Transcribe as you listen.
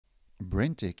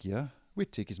BrenTech here, where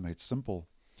tech is made simple.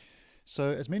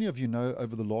 So as many of you know,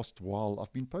 over the last while,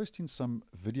 I've been posting some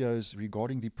videos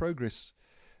regarding the progress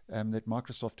that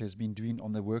Microsoft has been doing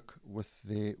on their work with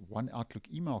their One Outlook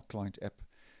email client app,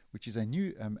 which is a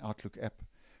new Outlook app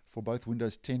for both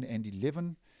Windows 10 and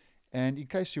 11. And in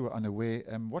case you were unaware,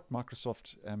 what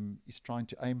Microsoft is trying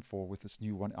to aim for with this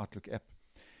new One Outlook app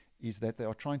is that they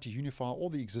are trying to unify all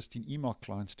the existing email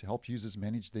clients to help users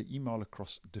manage their email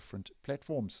across different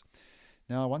platforms.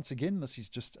 Now, once again, this is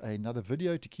just another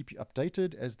video to keep you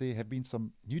updated, as there have been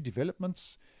some new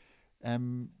developments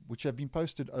which have been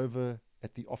posted over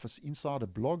at the Office Insider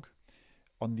blog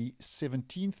on the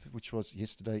 17th, which was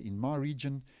yesterday in my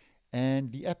region.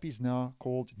 And the app is now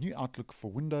called New Outlook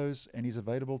for Windows and is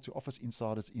available to Office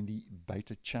Insiders in the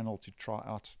beta channel to try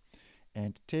out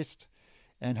and test.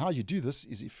 And how you do this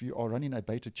is, if you are running a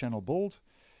beta channel build,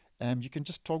 you can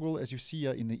just toggle, as you see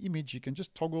here in the image, you can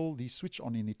just toggle the switch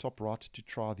on in the top right to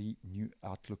try the New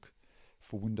Outlook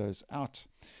for Windows out.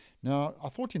 Now, I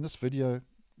thought in this video,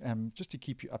 just to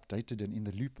keep you updated and in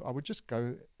the loop, I would just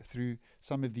go through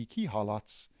some of the key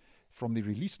highlights from the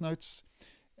release notes,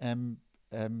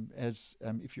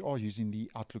 if you are using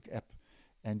the Outlook app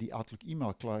and the Outlook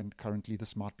email client currently,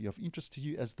 this might be of interest to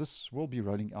you, as this will be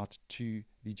rolling out to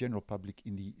the general public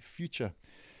in the future.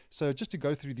 So just to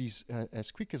go through these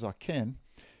as quick as I can,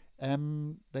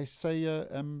 they say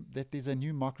that there's a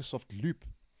new Microsoft loop,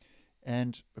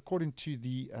 and according to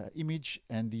the image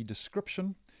and the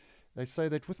description, they say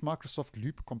that with Microsoft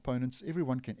Loop components,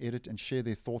 everyone can edit and share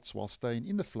their thoughts while staying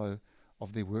in the flow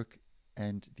of their work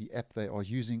and the app they are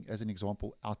using, as an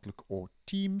example, Outlook or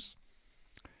Teams.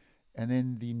 And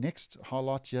then the next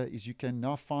highlight here is you can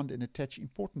now find and attach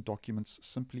important documents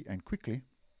simply and quickly.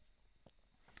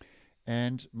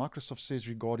 And Microsoft says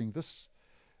regarding this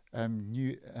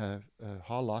new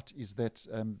highlight is that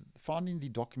finding the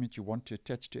document you want to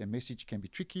attach to a message can be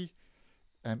tricky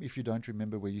if you don't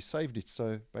remember where you saved it.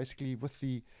 So basically, with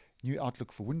the new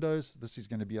Outlook for Windows, this is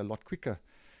going to be a lot quicker.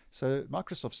 So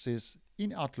Microsoft says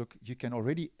in Outlook, you can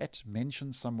already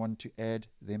mention someone to add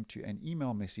them to an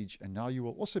email message, and now you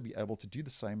will also be able to do the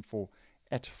same for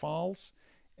 @files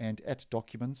and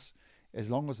 @documents, as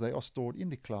long as they are stored in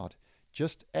the cloud.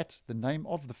 Just the name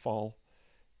of the file,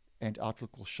 and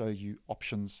Outlook will show you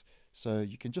options. So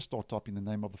you can just start typing the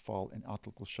name of the file, and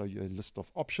Outlook will show you a list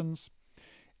of options.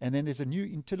 And then there's a new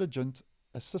intelligent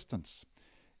assistance.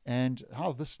 And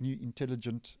how this new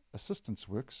intelligent assistance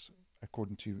works,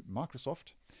 according to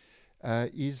Microsoft,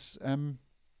 is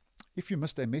if you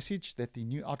missed a message that the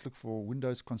new Outlook for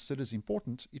Windows considers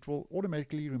important, it will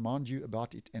automatically remind you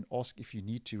about it and ask if you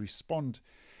need to respond.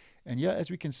 And yeah, as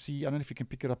we can see, I don't know if you can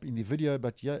pick it up in the video,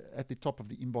 but yeah, at the top of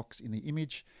the inbox in the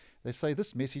image, they say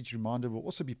this message reminder will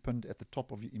also be pinned at the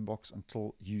top of your inbox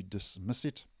until you dismiss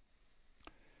it.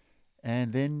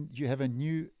 And then you have a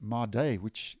new My Day,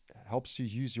 which helps you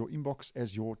use your inbox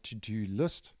as your to-do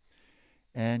list.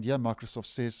 And yeah, Microsoft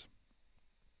says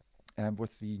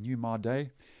with the new My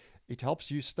Day, it helps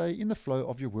you stay in the flow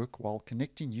of your work while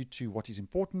connecting you to what is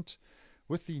important.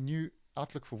 With the new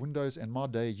Outlook for Windows and My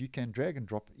Day, you can drag and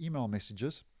drop email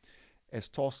messages as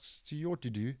tasks to your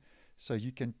to-do, so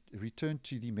you can return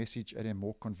to the message at a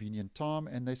more convenient time.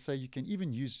 And they say you can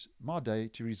even use My Day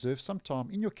to reserve some time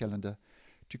in your calendar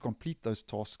to complete those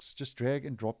tasks. Just drag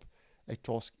and drop a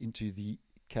task into the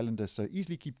calendar. So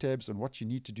easily keep tabs on what you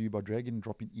need to do by dragging and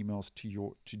dropping emails to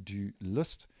your to-do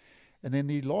list. And then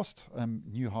the last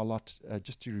new highlight,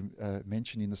 just to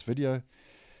mention in this video,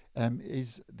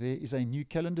 is there is a new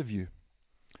calendar view.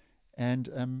 And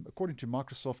according to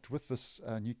Microsoft, with this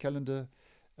new calendar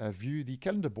view, the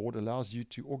calendar board allows you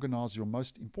to organize your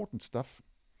most important stuff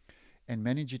and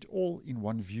manage it all in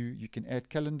one view. You can add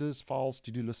calendars, files,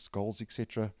 to-do lists, goals,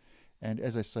 etc. And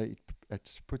as I say,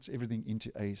 it puts everything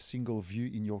into a single view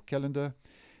in your calendar.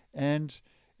 And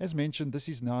as mentioned, this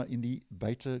is now in the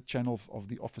beta channel of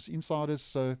the Office Insiders.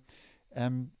 So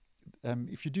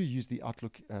if you do use the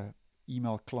Outlook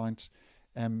email client,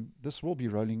 this will be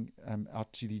rolling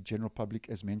out to the general public,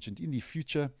 as mentioned, in the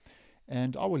future.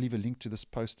 And I will leave a link to this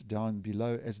post down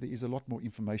below, as there is a lot more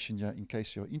information here in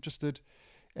case you're interested.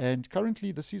 And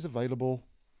currently this is available,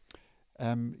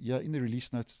 in the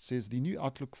release notes it says the new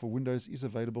Outlook for Windows is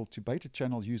available to beta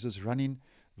channel users running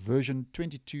version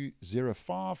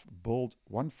 22.05 build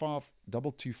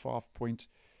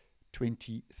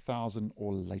 15225.20,000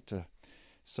 or later.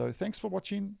 So thanks for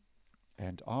watching,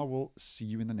 and I will see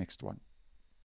you in the next one.